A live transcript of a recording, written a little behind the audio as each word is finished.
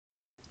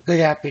Good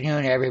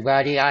afternoon,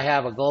 everybody. I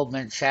have a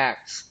Goldman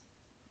Sachs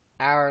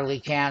hourly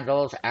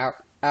candles,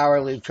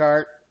 hourly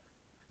chart.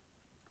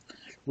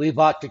 We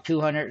bought the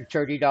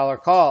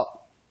 $230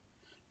 call,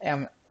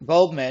 and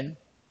Goldman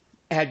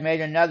had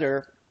made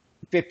another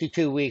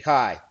 52-week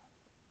high.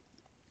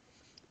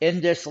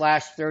 In this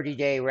last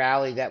 30-day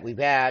rally that we've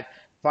had,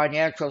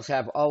 financials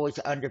have always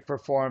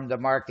underperformed the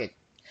market.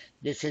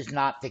 This is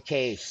not the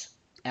case.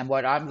 And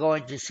what I'm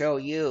going to show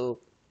you,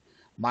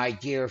 my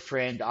dear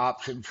friend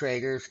option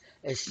traders,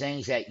 is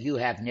things that you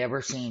have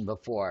never seen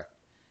before.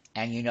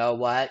 And you know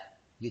what?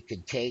 You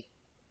can take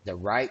the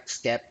right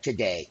step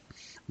today.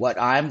 What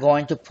I'm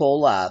going to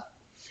pull up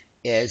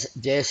is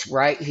this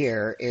right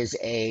here is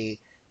a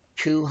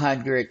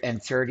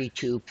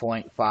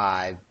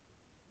 232.5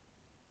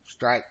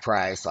 strike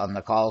price on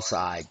the call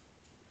side.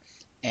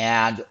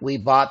 And we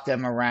bought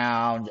them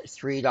around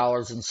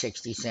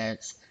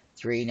 $3.60,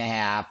 three and a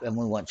half, and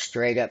we went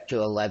straight up to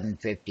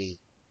 11.50.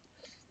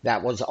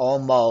 That was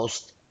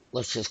almost,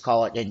 let's just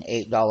call it an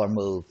 $8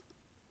 move.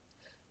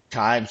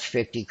 Times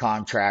 50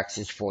 contracts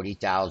is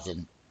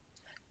 40,000.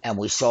 And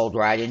we sold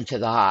right into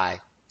the high.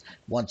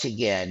 Once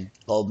again,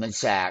 Goldman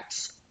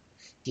Sachs,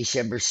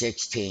 December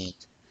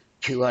 16th,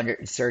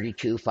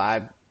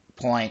 232.5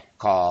 point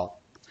call,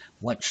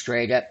 went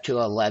straight up to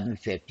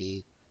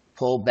 11.50,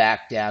 pulled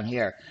back down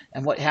here.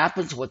 And what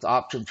happens with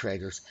option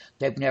traders,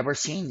 they've never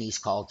seen these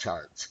call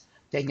charts.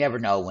 They never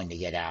know when to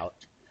get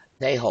out.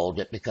 They hold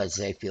it because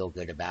they feel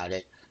good about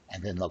it.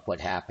 And then look what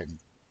happened,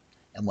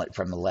 and went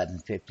from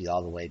 11.50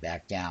 all the way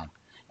back down.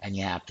 And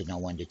you have to know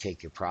when to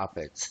take your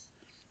profits.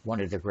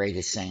 One of the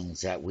greatest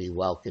things that we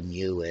welcome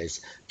you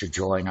is to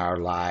join our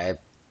live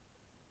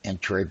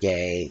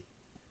intraday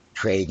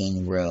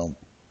trading room.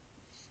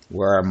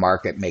 We're a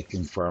market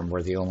making firm.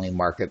 We're the only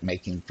market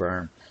making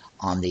firm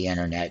on the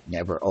internet,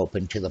 never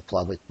open to the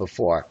public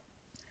before.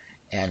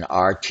 And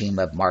our team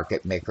of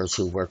market makers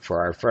who work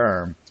for our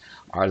firm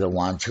are the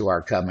ones who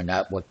are coming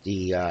up with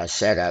the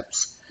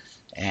setups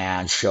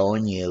and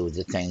showing you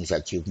the things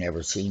that you've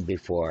never seen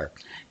before.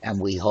 And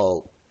we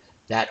hope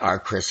that our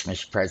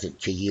Christmas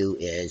present to you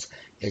is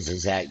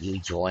that you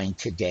join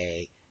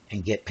today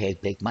and get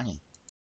paid big money.